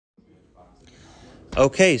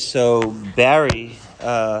Okay, so Barry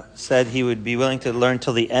said he would be willing to learn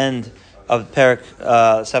till the end of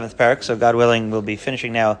the seventh parak. So God willing, we'll be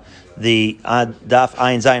finishing now the Daf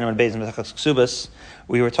Ayin Zayin on Beis Mesachas Ksubas.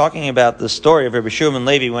 We were talking about the story of Rabbi Shimon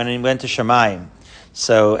Levi when he went to Shamayim.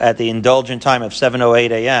 So at the indulgent time of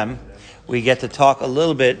 7:08 a.m., we get to talk a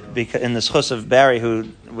little bit in the schus of Barry, who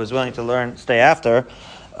was willing to stay after.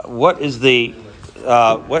 What is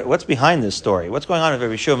what's behind this story? What's going on with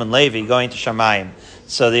Rabbi Shimon Levi going to Shamayim?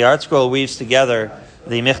 So the Art Scroll weaves together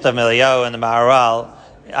the Michtav Eliyahu and the Maharal.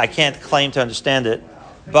 I can't claim to understand it,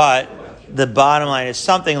 but the bottom line is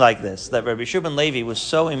something like this: that Rabbi Shimon Levi was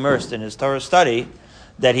so immersed in his Torah study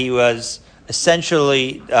that he was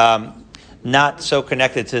essentially not so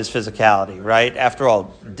connected to his physicality. Right? After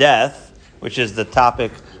all, death, which is the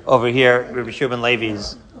topic over here, Rabbi Shimon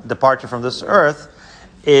Levi's departure from this earth,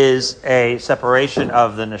 is a separation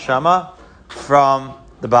of the neshama from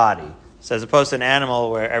the body. So as opposed to an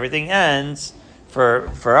animal where everything ends,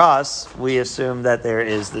 for us, we assume that there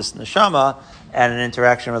is this neshama and an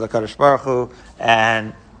interaction with the Kadosh Baruch Hu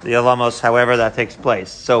and the Olamos, however that takes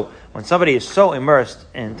place. So when somebody is so immersed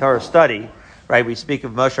in Torah study, right, we speak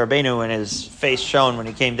of Moshe Rabbeinu and his face shone when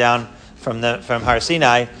he came down from Har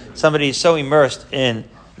Sinai. Somebody is so immersed in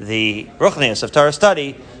the ruchnius of Torah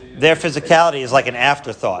study, their physicality is like an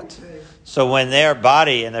afterthought. So when their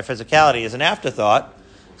body and their physicality is an afterthought,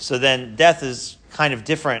 so then death is kind of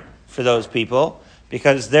different for those people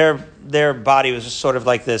because their body was just sort of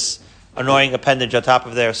like this annoying appendage on top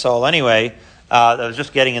of their soul anyway, that was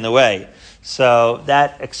just getting in the way. So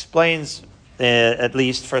that explains, at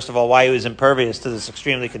least, first of all, why he was impervious to this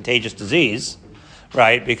extremely contagious disease,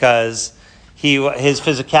 right? Because his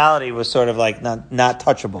physicality was sort of like not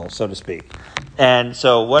touchable, so to speak. And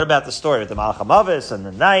so what about the story with the Malach HaMavis and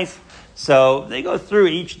the knife? So they go through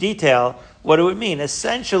each detail, what it would mean.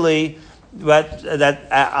 Essentially, what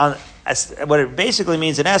it basically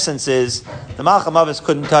means in essence is the Malach HaMavis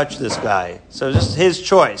couldn't touch this guy. So it was just his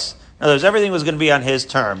choice. In other words, everything was going to be on his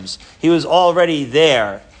terms. He was already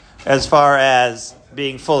there as far as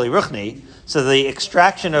being fully ruchni. So the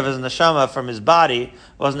extraction of his neshama from his body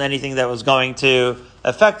wasn't anything that was going to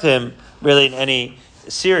affect him really in any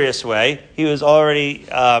serious way. He was already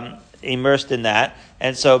immersed in that.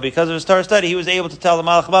 And so because of his Torah study, he was able to tell the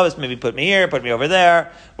Malach HaMavis, maybe put me here, put me over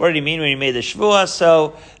there. What did he mean when he made the Shvuah?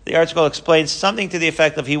 So the article explains something to the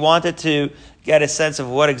effect of he wanted to get a sense of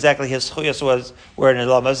what exactly his Chuyas was, where in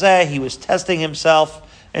the Olam Hazeh, he was testing himself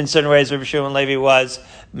in certain ways. Rabbi Shimon Levi was,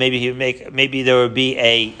 maybe there would be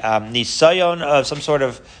a nisayon of some sord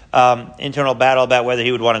of internal battle about whether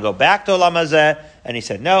he would want to go back to Olam Hazeh, and he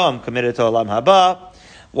said, no, I'm committed to Olam Haba.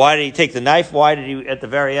 Why did he take the knife? Why did he, at the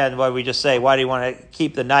very end, why did we just say, why do you want to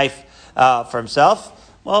keep the knife for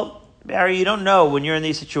himself? Well, Barry, you don't know when you're in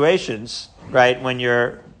these situations, right, when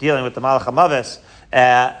you're dealing with the Malach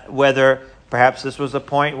HaMavis, whether perhaps this was a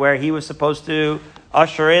point where he was supposed to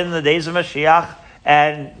usher in the days of Mashiach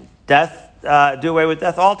and death, do away with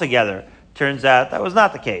death altogether. Turns out that was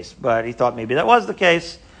not the case, but he thought maybe that was the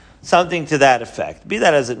case. Something to that effect. Be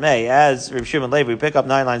that as it may, as Reb Shimon Levi, we pick up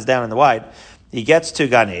 9 lines down in the wide, he gets to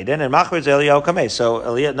Gan Eden, and Machriz Eliyahu Kameh.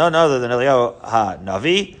 So none other than Eliyahu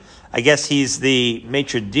HaNavi. I guess he's the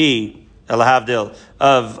maitre d' Elahavdil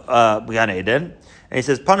of Gan Eden. And he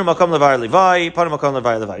says, Panu Makom Levar Levi, Panu Makom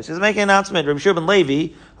Levar Levi. So he's making an announcement. Reb Shimon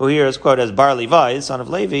Levi, who here is quoted as Bar Levi, son of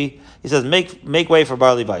Levi, he says, make way for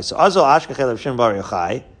Bar Levi. So Azul Ashkachel Reb Shimon Bar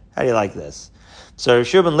Yochai. How do you like this? So Reb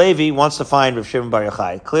Shimon Levi wants to find Reb Shimon Bar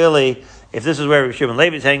Yochai. Clearly, if this is where Reb Shimon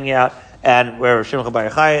Levi is hanging out, and where Reb Shimon Bar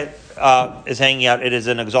Yochai is hanging out, it is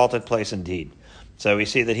an exalted place indeed. So we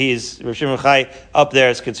see that Reb Shimon Bar Yochai up there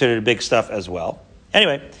is considered big stuff as well.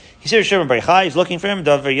 Anyway, he sees Reb Shimon Bar Yochai, he's looking for him.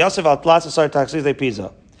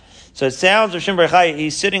 So it sounds Reb Shimon Bar Yochai,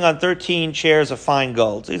 he's sitting on 13 chairs of fine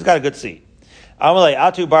gold. So he's got a good seat. Amalei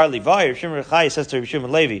Atu Bar Levi, Reb Shimon Bar Yochai says to Reb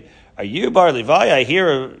Shimon Levi, are you Bar Levi? I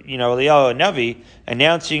hear, Eliyahu Navi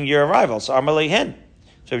announcing your arrival. So Amalei Hen.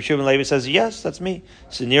 So Reb Shimon Levi says, yes, that's me.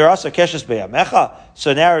 So near us, Keshes Be'amecha.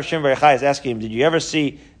 So now Reb Shimon Bar Yochai is asking him, did you ever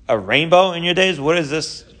see a rainbow in your days? What is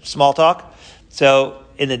this small talk? So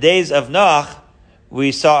in the days of Noach,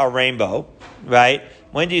 we saw a rainbow, right?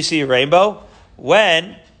 When do you see a rainbow?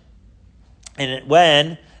 When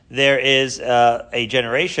there is a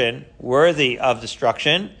generation worthy of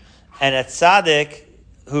destruction, and a tzaddik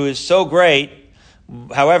who is so great.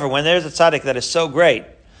 However, when there's a tzaddik that is so great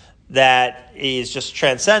that is just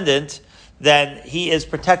transcendent, then he is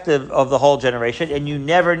protective of the whole generation, and you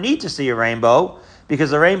never need to see a rainbow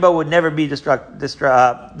because the rainbow would never be because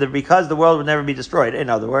the world would never be destroyed. In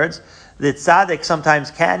other words, the tzaddik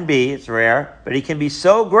sometimes can be, it's rare, but he can be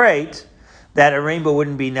so great that a rainbow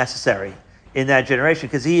wouldn't be necessary in that generation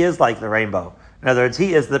because he is like the rainbow. In other words,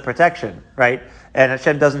 he is the protection, right? And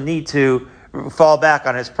Hashem doesn't need to fall back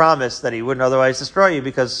on his promise that he wouldn't otherwise destroy you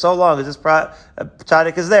because so long as this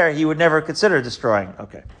tzaddik is there, he would never consider destroying.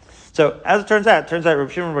 Okay. So as it turns out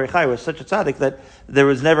Rav Shimon Bar Yochai was such a tzaddik that there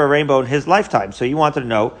was never a rainbow in his lifetime. So he wanted to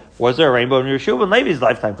know, was there a rainbow in Rav Shimon Levi's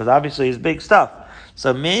lifetime? Because obviously it's big stuff.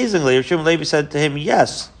 So amazingly, Rav Shimon Levi said to him,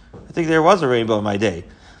 yes, I think there was a rainbow in my day.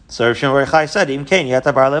 So Rav Shimon Bar Yochai said, Im Kain,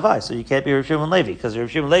 Yata Bar Levi. So you can't be Rav Shimon Levi, because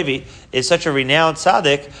Rav Shimon Levi is such a renowned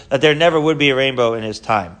tzaddik that there never would be a rainbow in his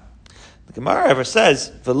time. The Gemara ever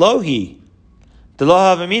says, Velohi,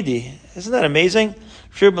 Deloha V'midi. Isn't that amazing? Rav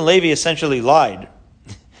Shimon Levi essentially lied.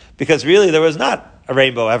 Because really there was not a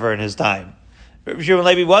rainbow ever in his time. Rav Shimon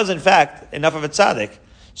Levi was in fact enough of a tzaddik.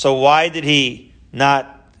 So why did he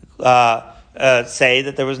not say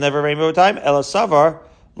that there was never a rainbow in time? Ela Savar,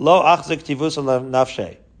 Lo Achzik Tivus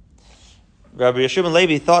Nafshe. Rabbi Shimon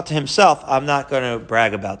Levi thought to himself, I'm not going to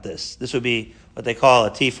brag about this. This would be what they call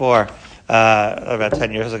a T4 about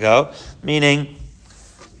 10 years ago, meaning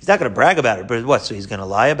he's not going to brag about it, but what, so he's going to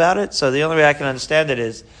lie about it? So the only way I can understand it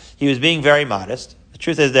is he was being very modest. The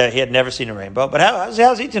truth is that he had never seen a rainbow, but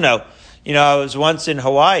how's he to know? I was once in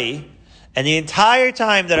Hawaii, and the entire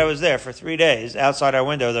time that I was there for 3 days, outside our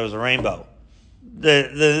window, there was a rainbow.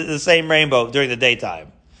 The same rainbow during the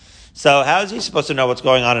daytime. So how is he supposed to know what's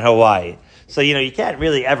going on in Hawaii? So, you can't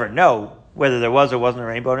really ever know whether there was or wasn't a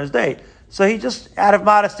rainbow in his day. So he just, out of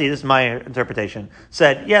modesty, this is my interpretation,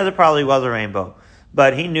 said, yeah, there probably was a rainbow.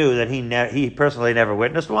 But he knew that he personally never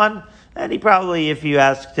witnessed one. And he probably, if you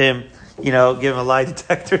asked him, give him a lie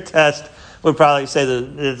detector test, would probably say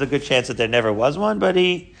that there's a good chance that there never was one. But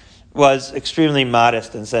he was extremely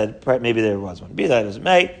modest and said, maybe there was one. Be that as it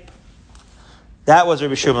may. That was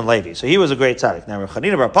Rabbi Shimon Levi. So he was a great tzaddik. Now, Rav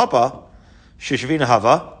Chanina Bar Papa, Shushvina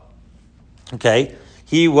Hava, okay,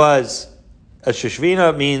 he was, a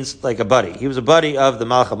Shushvina means like a buddy. He was a buddy of the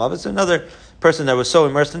Malach HaMavet, another person that was so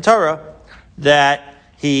immersed in Torah that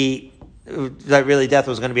really death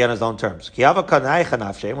was going to be on his own terms. When it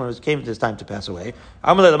came to his time to pass away,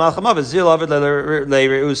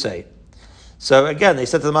 so again, they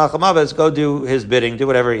said to the Malach HaMavet, go do his bidding, do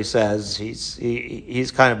whatever he says.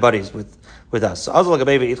 He's kind of buddies with us. So the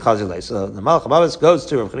Malach HaMavet goes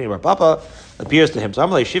to Rav Chanina Bar Papa, appears to him. So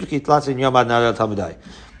Rav Chanina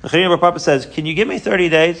Bar Papa says, can you give me 30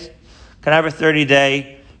 days? Can I have a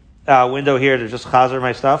 30-day window here to just chazer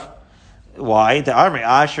my stuff? Why?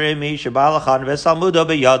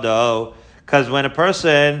 Because when a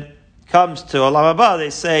person comes to Olam Haba, they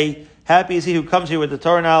say, happy is he who comes here with the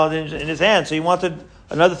Torah knowledge in his hand. So he wanted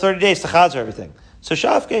another 30 days to chazer everything. So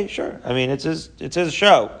Shavke, sure. I mean, it's his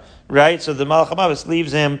show, right? So the Malach HaMavet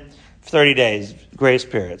leaves him 30 days, grace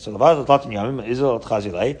period. So like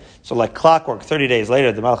clockwork, 30 days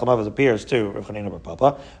later, the Malach HaMavet appears to Rav Chanina Bar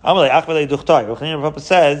Papa. Rav Chanina Bar Papa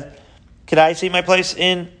says, can I see my place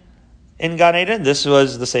in Gan Eden? This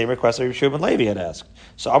was the same request that Rav Shimon Levi had asked.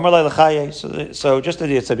 So Amar Lei L'chaye. So just as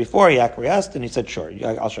he had said before, he acquiesced and he said, sure,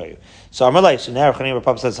 I'll show you. So Amar Lei. So now Rav Chanina Bar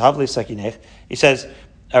Papa says, Havli Sakinech. He says,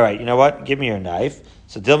 all right, you know what? Give me your knife.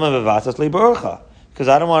 So Dilma Bevatas Li Barucha. Because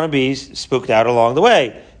I don't want to be spooked out along the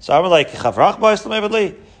way. So I'm like, Chavrach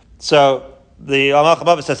Ba'islam. So the Malach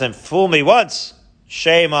HaMavet says to him, fool me once,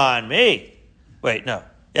 shame on me. Wait, no.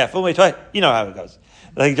 Yeah, fool me twice. You know how it goes.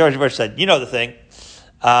 Like George Bush said, you know the thing.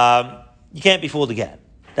 You can't be fooled again.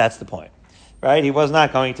 That's the point. Right? He was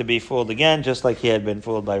not going to be fooled again, just like he had been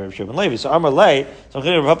fooled by Rav Shimon Levi. So Amar Lei, so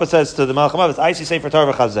Rav Papa says to the Malach HaMavet, I see Sefer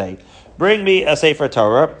Torah v'chazei. Bring me a Sefer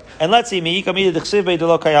Torah, and let's see, is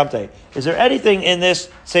there anything in this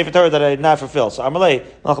Sefer Torah that I did not fulfill? So Amar Lei,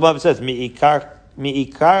 Malach HaMavet says,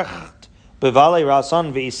 bevale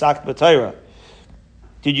rason v'isakt b'Torah.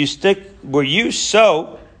 Were you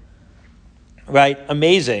so, right,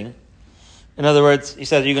 amazing? In other words, he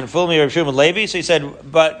said, are you going to fool me, Rav Shimon Levi? So he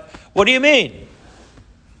said, but what do you mean?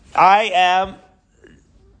 I am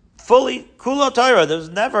fully Kulo Torah. There's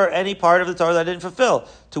never any part of the Torah that I didn't fulfill.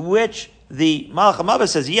 To which the Malach HaMavet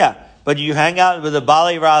says, yeah, but you hang out with the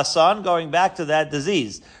Bali Rasan, going back to that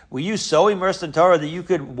disease. Were you so immersed in Torah that you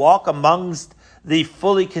could walk amongst the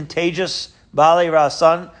fully contagious Bali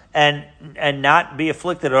Rasan and not be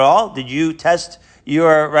afflicted at all? Did you test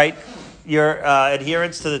your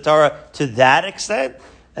adherence to the Torah to that extent?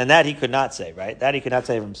 And that he could not say, right? That he could not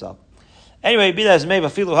say of himself. Anyway, be that as may,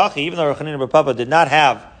 even though Rav Chanina Bar Papa did not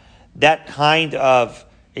have that kind of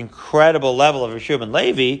incredible level of Rav Shimon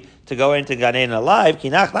Levi to go into Gan Eden alive,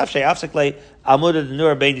 there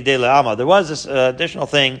was this additional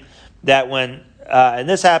thing that when and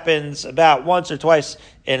this happens about once or twice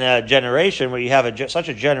in a generation, where you have such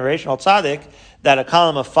a generational tzaddik that a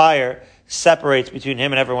column of fire separates between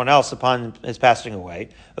him and everyone else upon his passing away.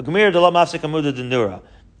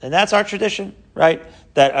 And that's our tradition, right?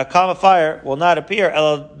 That a column of fire will not appear,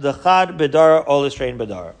 right?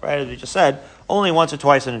 As we just said, only once or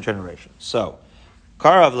twice in a generation. So,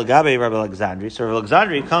 Karav Lagabe Rabbi Alexandri. So Rabbi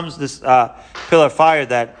Alexandri comes this pillar of fire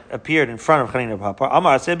that appeared in front of Chanina Papa.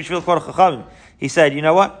 Amar said, he said, you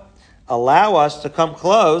know what? Allow us to come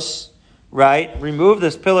close, right? Remove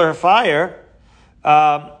this pillar of fire,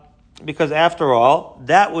 because after all,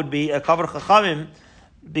 that would be a kavod chachamim.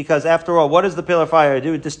 Because after all, what does the pillar of fire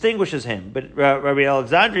do? It distinguishes him. But Rabbi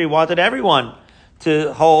Alexandri wanted everyone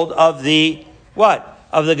to hold of the what?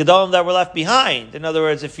 Of the gedolim that were left behind. In other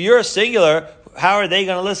words, if you're singular, how are they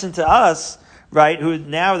going to listen to us, right? Who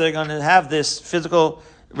now they're going to have this physical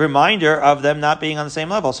reminder of them not being on the same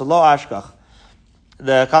level. So lo ashkach.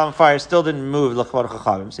 The column of fire still didn't move.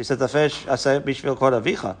 So he said,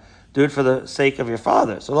 do it for the sake of your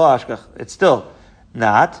father. So lo ashkach. It's still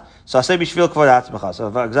not. So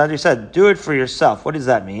Alexandri said, do it for yourself. What does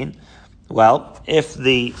that mean? Well, if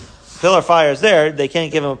the pillar of fire is there, they can't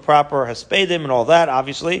give him a proper haspedim and all that,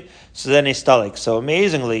 obviously. So then he's stalik. So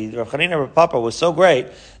amazingly, Rav Chanina Rav Papa was so great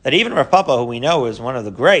that even Rav Papa, who we know is one of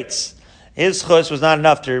the greats, his chus was not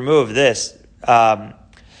enough to remove this pillar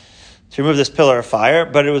of fire,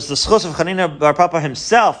 but it was the chus of Chanina Bar Papa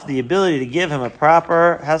himself, the ability to give him a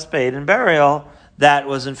proper hasped and burial, that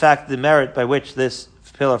was in fact the merit by which this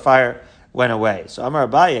pillar of fire went away. So Amar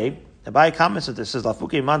Abaye comments that this says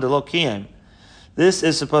Lafuki Mandalo Kiyem. This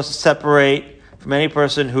is supposed to separate from any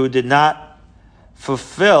person who did not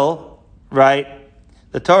fulfill, right,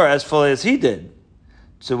 the Torah as fully as he did.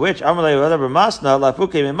 To which Amalei Ramasna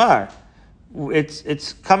Lafuke Mimar.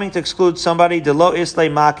 It's coming to exclude somebody Delo Islay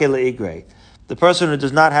Make Leigre. The person who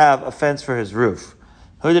does not have a fence for his roof.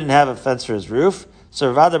 Who didn't have a fence for his roof?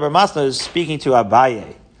 So Ravada Ramasna is speaking to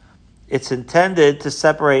Abaye. It's intended to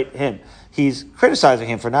separate him. He's criticizing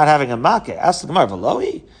him for not having a makeh. Ask the Gemara,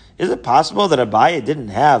 Velohi, is it possible that Abaye didn't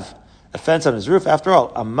have a fence on his roof? After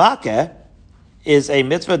all, a makeh is a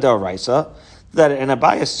mitzvah d'oraisa, that an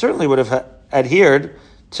Abaye certainly would have adhered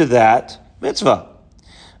to that mitzvah.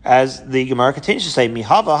 As the Gemara continues to say,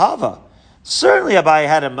 Mihava hava. Certainly Abaye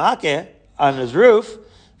had a makeh on his roof.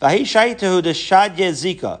 Vahi shaitahu deshadye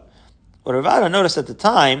zika. What Ravada noticed at the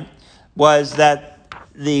time was that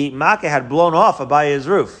the makeh had blown off Abaye's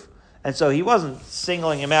roof. And so he wasn't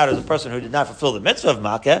singling him out as a person who did not fulfill the mitzvah of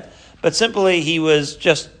makeh, but simply he was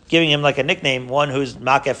just giving him like a nickname, one whose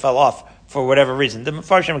makeh fell off for whatever reason. The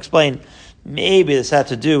Mefarshim explained maybe this had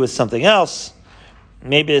to do with something else.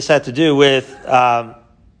 Maybe this had to do with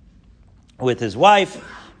his wife,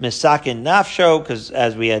 Misakin Nafsho, because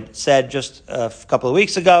as we had said just a couple of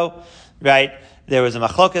weeks ago, right, there was a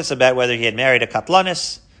machlokas about whether he had married a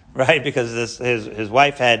katlanis, right, because his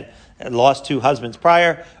wife had lost 2 husbands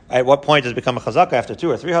prior. At what point does it become a chazaka after 2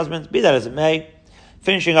 or 3 husbands? Be that as it may.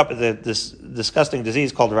 Finishing up with this disgusting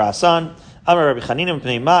disease called rasan.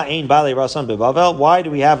 Why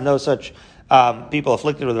do we have no such people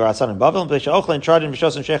afflicted with rasan in Bavel?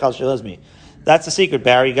 That's the secret,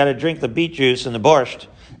 Barry. You got to drink the beet juice and the borscht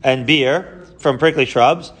and beer from prickly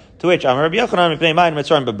shrubs. To which Amar Rabbi Yochanan mipnei mayim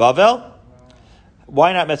mitzrayim beBavel.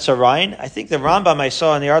 Why not Metzarayin? I think the Rambam I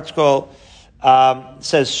saw in the article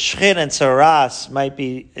says shchin and saras might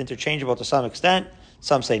be interchangeable to some extent.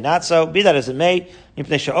 Some say not so. Be that as it may,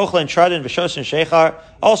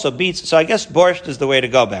 also beets. So I guess borscht is the way to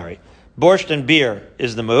go, Barry. Borscht and beer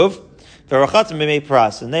is the move.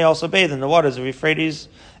 And they also bathe in the waters of Euphrates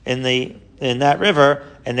in that river,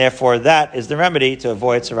 and therefore that is the remedy to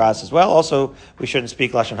avoid saras as well. Also, we shouldn't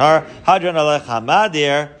speak lashon hara. Hadron alech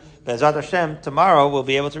hamadir. Be'ezrat Hashem, tomorrow we'll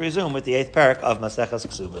be able to resume with the 8th parak of Maseches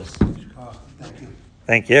Ksubos. Thank you.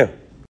 Thank you.